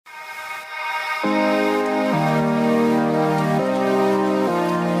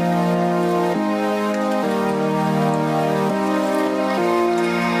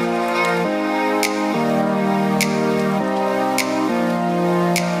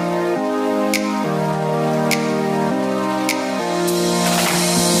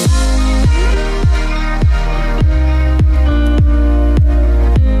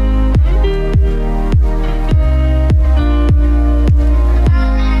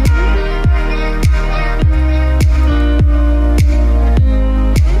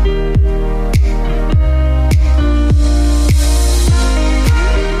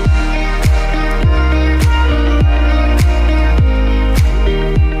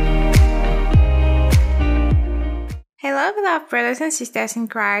Hello, beloved brothers and sisters in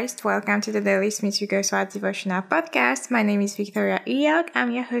Christ. Welcome to the Daily Smith Wigglesworth Devotional podcast. My name is Victoria Iyok.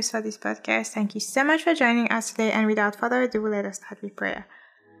 I'm your host for this podcast. Thank you so much for joining us today. And without further ado, let us start with prayer.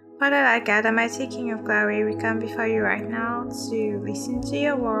 Father, Lord God, Almighty King of Glory, we come before you right now to listen to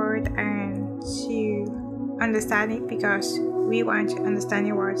your word and to understand it, because we want to understand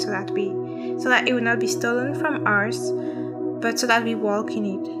your word so that it will not be stolen from us, but so that we walk in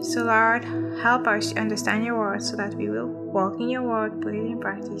it. So Lord, help us to understand your word so that we will walk in your word, put it in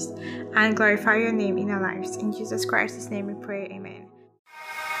practice, and glorify your name in our lives. In Jesus Christ's name we pray, amen.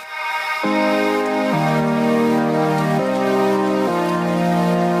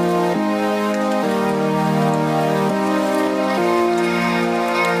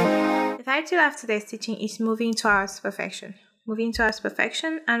 The title of today's teaching is Moving Towards Perfection. Moving towards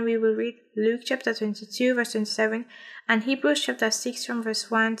perfection, and we will read Luke chapter 22 verse 27 and Hebrews chapter 6 from verse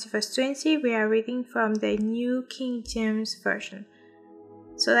 1 to verse 20. We are reading from the New King James Version.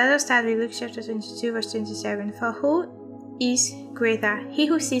 So let us start with Luke chapter 22 verse 27. For who is greater, he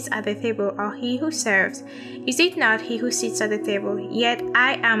who sits at the table or he who serves? Is it not he who sits at the table? Yet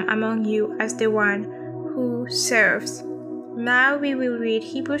I am among you as the one who serves. Now we will read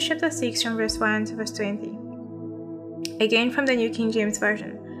Hebrews chapter 6 from verse 1 to verse 20. Again from the New King James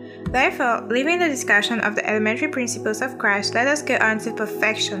Version. Therefore, leaving the discussion of the elementary principles of Christ, let us go on to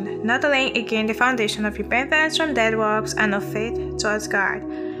perfection, not laying again the foundation of repentance from dead works and of faith towards God,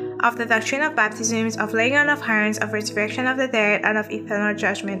 of the doctrine of baptisms, of laying on of hands, of resurrection of the dead, and of eternal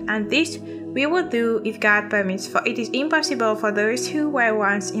judgment. And this we will do if God permits, for it is impossible for those who were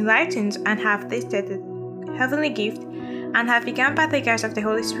once enlightened and have tasted the heavenly gift, and have become partakers of the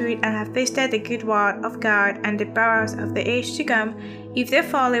Holy Spirit, and have tasted the good word of God and the powers of the age to come, if they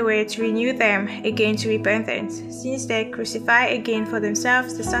fall away, to renew them again to repentance, since they crucify again for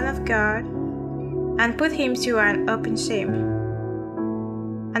themselves the Son of God, and put him to an open shame.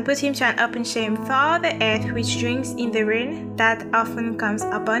 For the earth which drinks in the rain that often comes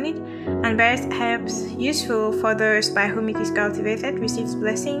upon it, and bears herbs useful for those by whom it is cultivated, receives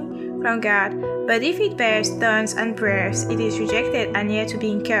blessing from God. But if it bears thorns and briars, it is rejected and yet to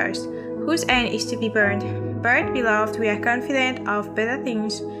be cursed, whose end is to be burned. But, beloved, we are confident of better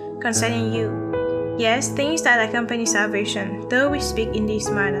things concerning you. Yes, things that accompany salvation, though we speak in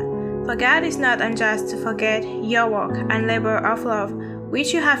this manner. For God is not unjust to forget your work and labor of love,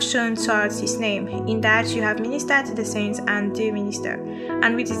 which you have shown towards his name, in that you have ministered to the saints and do minister.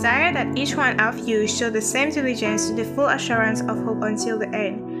 And we desire that each one of you show the same diligence to the full assurance of hope until the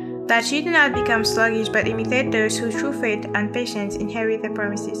end, that you do not become sluggish, but imitate those who through faith and patience inherit the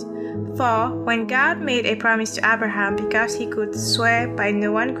promises. For when God made a promise to Abraham, because he could swear by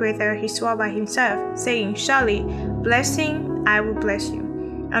no one greater, he swore by himself, saying, Surely, blessing I will bless you,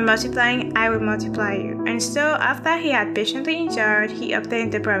 and multiplying I will multiply you. And so, after he had patiently endured, he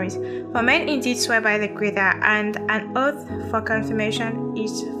obtained the promise. For men indeed swear by the greater, and an oath for confirmation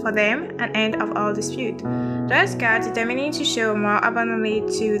is for them an end of all dispute. Thus God, determining to show more abundantly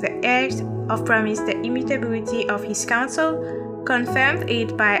to the heirs of promise the immutability of his counsel, confirmed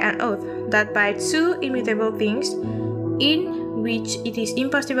it by an oath, that by two immutable things, in which it is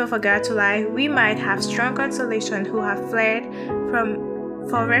impossible for God to lie, we might have strong consolation who have fled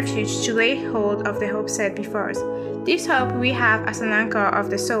for refuge to lay hold of the hope set before us. This hope we have as an anchor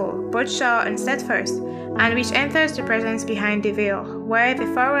of the soul, both sure and steadfast, and which enters the presence behind the veil, where the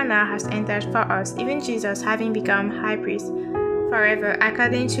forerunner has entered for us, even Jesus having become high priest forever,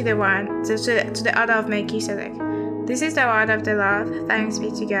 according to the order of Melchizedek. This is the word of the Lord. Thanks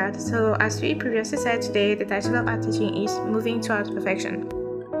be to God. So, as we previously said today, the title of our teaching is Moving Towards Perfection.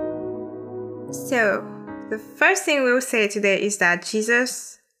 So, the first thing we'll say today is that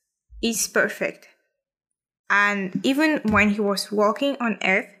Jesus is perfect. And even when he was walking on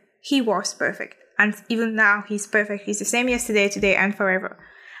earth, he was perfect. And even now, he's perfect. He's the same yesterday, today, and forever.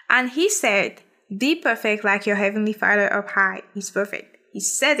 And he said, be perfect like your heavenly Father up high is perfect. He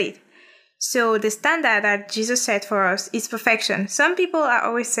said it. So the standard that Jesus set for us is perfection. Some people are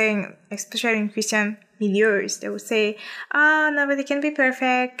always saying, especially in Christian milieux, they will say, nobody can be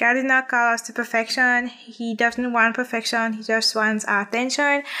perfect. God did not call us to perfection. He doesn't want perfection. He just wants our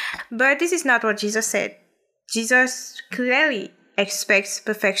attention. But this is not what Jesus said. Jesus clearly expects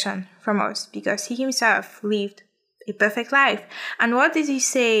perfection from us because he himself lived a perfect life. And what did he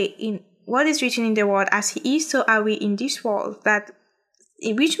say in what is written in the word? As he is, so are we in this world.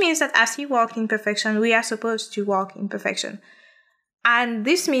 Which means that as he walked in perfection, we are supposed to walk in perfection. And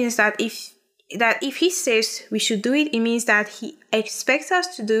this means that if he says we should do it, it means that he expects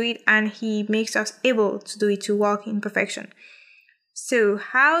us to do it and he makes us able to do it, to walk in perfection. So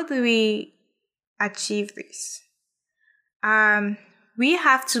how do we achieve this? we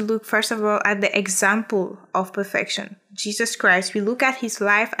have to look first of all at the example of perfection, Jesus Christ. We look at his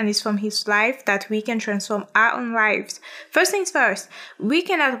life, and it's from his life that we can transform our own lives. First things first, we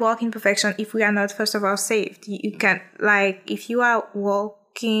cannot walk in perfection if we are not first of all saved. You can, like, if you are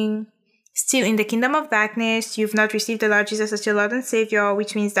walking still in the kingdom of darkness, you've not received the Lord Jesus as your Lord and Savior,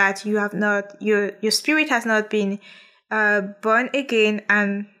 which means that you have not, your spirit has not been born again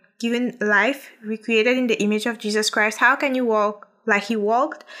and given life, recreated in the image of Jesus Christ. How can you walk like he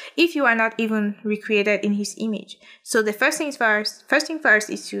walked if you are not even recreated in his image? So the first thing first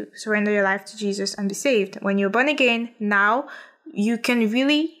is to surrender your life to Jesus and be saved. When you're born again, now you can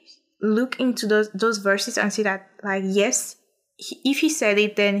really look into those verses and see that, like, yes, if he said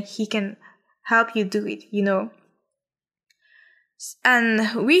it, then he can help you do it,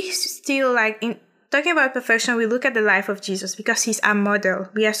 And we still, like, in talking about perfection, we look at the life of Jesus because he's our model.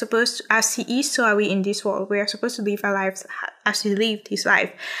 We are supposed to, as he is, so are we in this world. We are supposed to live our lives as he lived his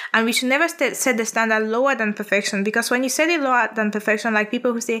life. And we should never set the standard lower than perfection, because when you set it lower than perfection, like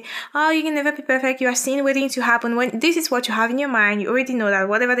people who say, oh, you can never be perfect, you are sin waiting to happen. When this is what you have in your mind, you already know that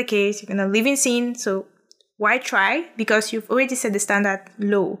whatever the case, you're going to live in sin. So why try? Because you've already set the standard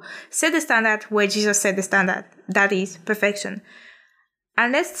low. Set the standard where Jesus set the standard. That is perfection.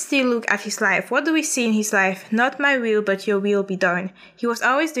 And let's still look at his life. What do we see in his life? Not my will, but your will be done. He was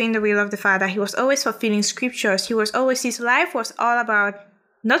always doing the will of the Father. He was always fulfilling scriptures. His life was all about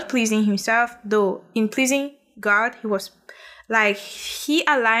not pleasing himself, though in pleasing God, he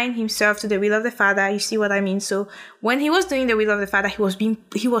aligned himself to the will of the Father. You see what I mean? So when he was doing the will of the Father, he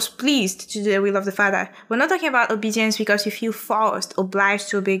was pleased to do the will of the Father. We're not talking about obedience because you feel forced, obliged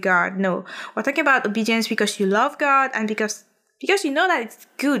to obey God. No, we're talking about obedience because you love God and because you know that it's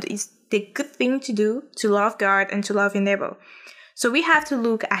good. It's the good thing to do, to love God and to love your neighbor. So we have to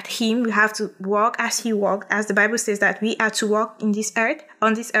look at him. We have to walk as he walked, as the Bible says that we are to walk on this earth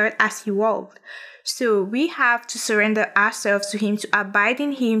as he walked. So we have to surrender ourselves to him, to abide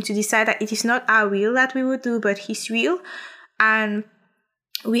in him, to decide that it is not our will that we will do, but his will. And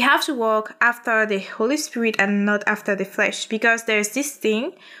we have to walk after the Holy Spirit and not after the flesh, because there's this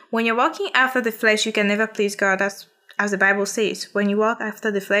thing, when you're walking after the flesh, you can never please God. That's as the Bible says. When you walk after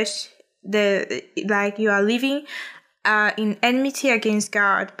the flesh, you are living in enmity against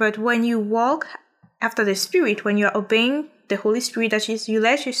God. But when you walk after the Spirit, when you are obeying the Holy Spirit, that is, you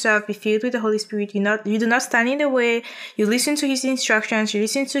let yourself be filled with the Holy Spirit, you do not stand in the way, you listen to his instructions, you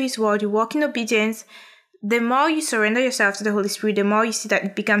listen to his word, you walk in obedience. The more you surrender yourself to the Holy Spirit, the more you see that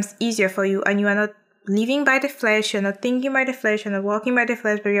it becomes easier for you, and you are not living by the flesh, you're not thinking by the flesh, you're not walking by the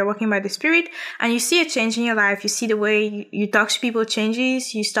flesh, but you're walking by the Spirit, and you see a change in your life. You see the way you talk to people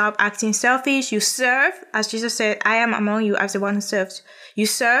changes, you stop acting selfish, you serve, as Jesus said, I am among you as the one who serves. You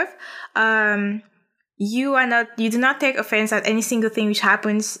serve, you do not take offense at any single thing which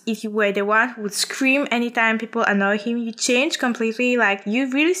happens. If you were the one who would scream anytime people annoy him, you change completely. Like, you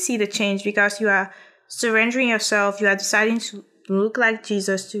really see the change because you are surrendering yourself, you are deciding to look like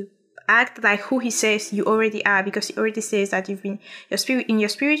Jesus, to act like who he says you already are, because he already says that you've been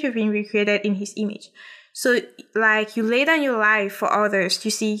recreated in his image. So, like, you lay down your life for others,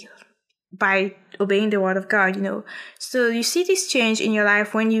 you see, by obeying the word of God, So you see this change in your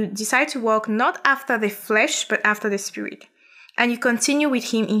life when you decide to walk not after the flesh, but after the Spirit. And you continue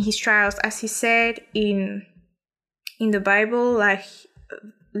with him in his trials, as he said in the Bible, like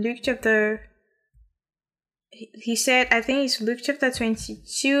Luke chapter... He said, I think it's Luke chapter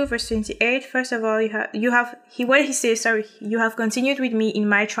 22, verse 28. First of all, you have continued with me in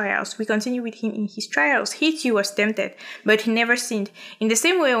my trials. We continue with him in his trials. He too was tempted, but he never sinned. In the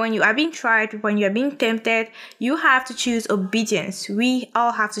same way, when you are being tried, when you are being tempted, you have to choose obedience. We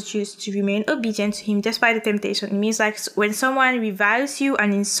all have to choose to remain obedient to him despite the temptation. It means, like, when someone reviles you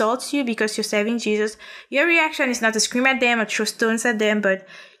and insults you because you're serving Jesus, your reaction is not to scream at them or throw stones at them, but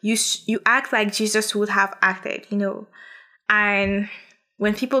you act like Jesus would have acted, And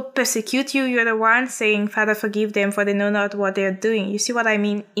when people persecute you, you're the one saying, Father, forgive them, for they know not what they are doing. You see what I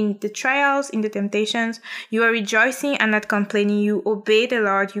mean? In the trials, in the temptations, you are rejoicing and not complaining. You obey the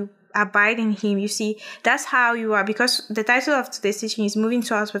Lord. You abide in him. You see, that's how you are, because the title of today's teaching is Moving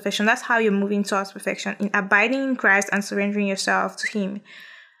Towards Perfection. That's how you're moving towards perfection, in abiding in Christ and surrendering yourself to him.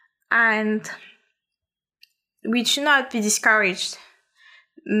 And we should not be discouraged.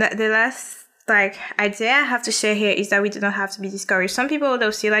 The last idea I have to share here is that we do not have to be discouraged. Some people,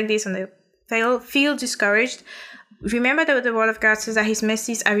 they'll see like this and they feel discouraged. Remember that the word of God says that his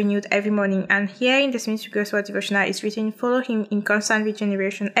mercies are renewed every morning. And here in the Wigglesworth Devotional, it's written, follow him in constant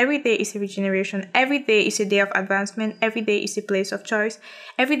regeneration. Every day is a regeneration. Every day is a day of advancement. Every day is a place of choice.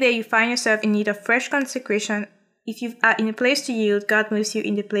 Every day you find yourself in need of fresh consecration if you are in a place to yield, God moves you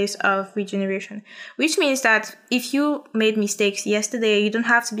in the place of regeneration. Which means that if you made mistakes yesterday, you don't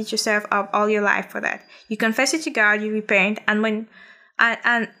have to beat yourself up all your life for that. You confess it to God, you repent, and when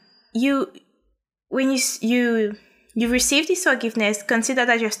you receive this forgiveness, consider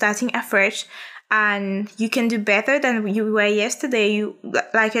that you're starting afresh, and you can do better than you were yesterday.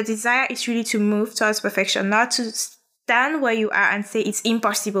 Your desire is really to move towards perfection, not to stand where you are and say it's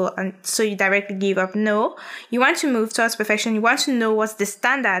impossible and so you directly give up. No, you want to move towards perfection. You want to know what's the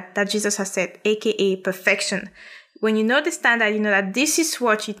standard that Jesus has set, aka perfection. When you know the standard, you know that this is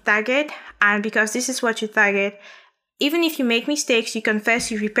what you target, and because this is what you target, even if you make mistakes, you confess,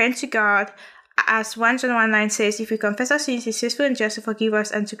 you repent to God. As 1 John 1:9 says, if we confess our sins, He's faithful and just to forgive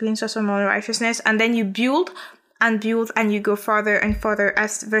us and to cleanse us from all unrighteousness. And then you build and you go further and further.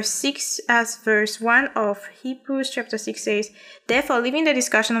 As verse 1 of Hebrews chapter 6 says, therefore, leaving the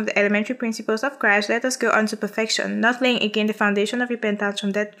discussion of the elementary principles of Christ, let us go on to perfection, not laying again the foundation of repentance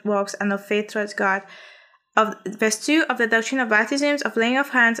from dead works and of faith towards God. Of verse 2 of the doctrine of baptisms, of laying of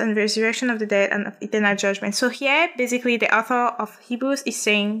hands and resurrection of the dead and of eternal judgment. So here, basically, the author of Hebrews is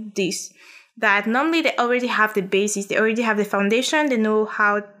saying this, that normally they already have the basis, they already have the foundation, they know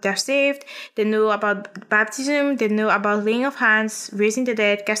how they're saved, they know about baptism, they know about laying of hands, raising the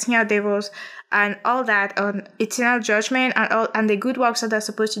dead, casting out devils, and all that, on eternal judgment, and the good works that they're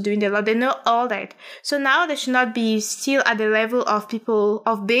supposed to do in the Lord. They know all that. So now they should not be still at the level of people,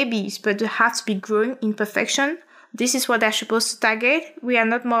 of babies, but they have to be growing in perfection. This is what they're supposed to target. We are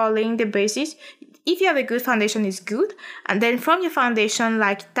not more laying the basis. If you have a good foundation, it's good. And then from your foundation,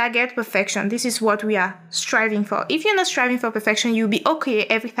 target perfection. This is what we are striving for. If you're not striving for perfection, you'll be okay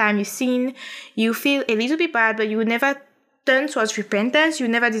every time you sin. You feel a little bit bad, but you will never turn towards repentance. You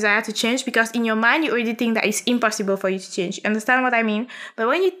never desire to change because in your mind, you already think that it's impossible for you to change. You understand what I mean? But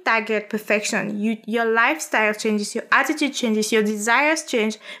when you target perfection, your lifestyle changes, your attitude changes, your desires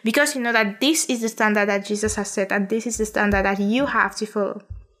change because you know that this is the standard that Jesus has set and this is the standard that you have to follow.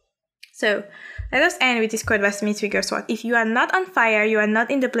 So, let us end with this quote by Smith Wigglesworth. If you are not on fire, you are not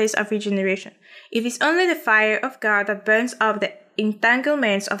in the place of regeneration. It is only the fire of God that burns up the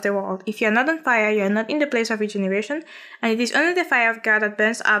entanglements of the world. If you are not on fire, you are not in the place of regeneration. And it is only the fire of God that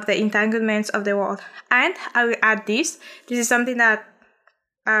burns up the entanglements of the world. And I will add this. This is something that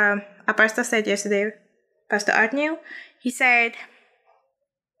a pastor said yesterday, Pastor Artnew. He said,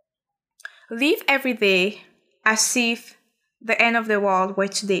 live every day as if the end of the world were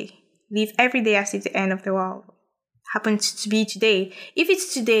today. Live every day as if the end of the world happens to be today. If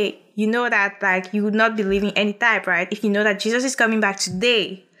it's today, you know that you would not be living any time, right? If you know that Jesus is coming back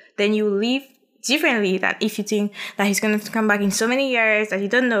today, then you will live differently than if you think that He's going to come back in so many years that you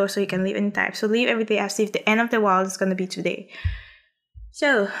don't know, so you can live any time. So live every day as if the end of the world is going to be today.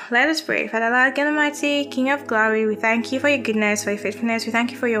 So let us pray. Father, Lord God Almighty, King of glory, we thank you for your goodness, for your faithfulness. We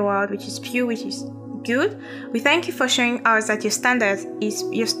thank you for your word, which is pure, which is good. We thank you for showing us that your standard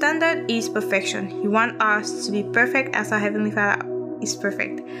is perfection. You want us to be perfect as our Heavenly Father is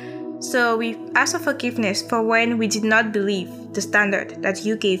perfect. So we ask for forgiveness for when we did not believe the standard that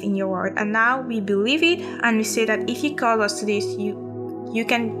you gave in your word. And now we believe it and we say that if you call us to this, you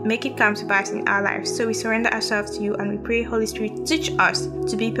can make it come to pass in our lives. So we surrender ourselves to you and we pray, Holy Spirit, teach us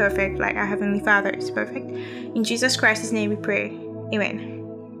to be perfect like our Heavenly Father is perfect. In Jesus Christ's name we pray. Amen.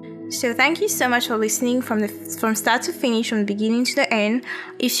 So thank you so much for listening from start to finish, from the beginning to the end.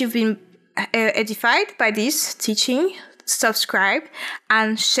 If you've been edified by this teaching, subscribe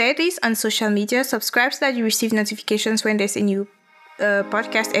and share this on social media. Subscribe so that you receive notifications when there's a new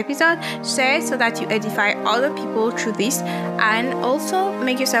podcast episode. Share so that you edify other people through this, and also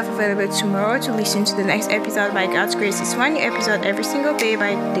make yourself available tomorrow to listen to the next episode. By God's grace, it's one new episode every single day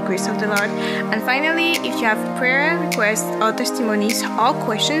by the grace of the Lord. And finally, if you have prayer requests or testimonies or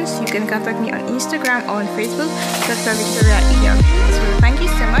questions, you can contact me on Instagram or on Facebook. Dr. Victoria Ilion. So thank you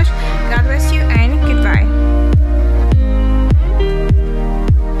so much. God bless you and goodbye.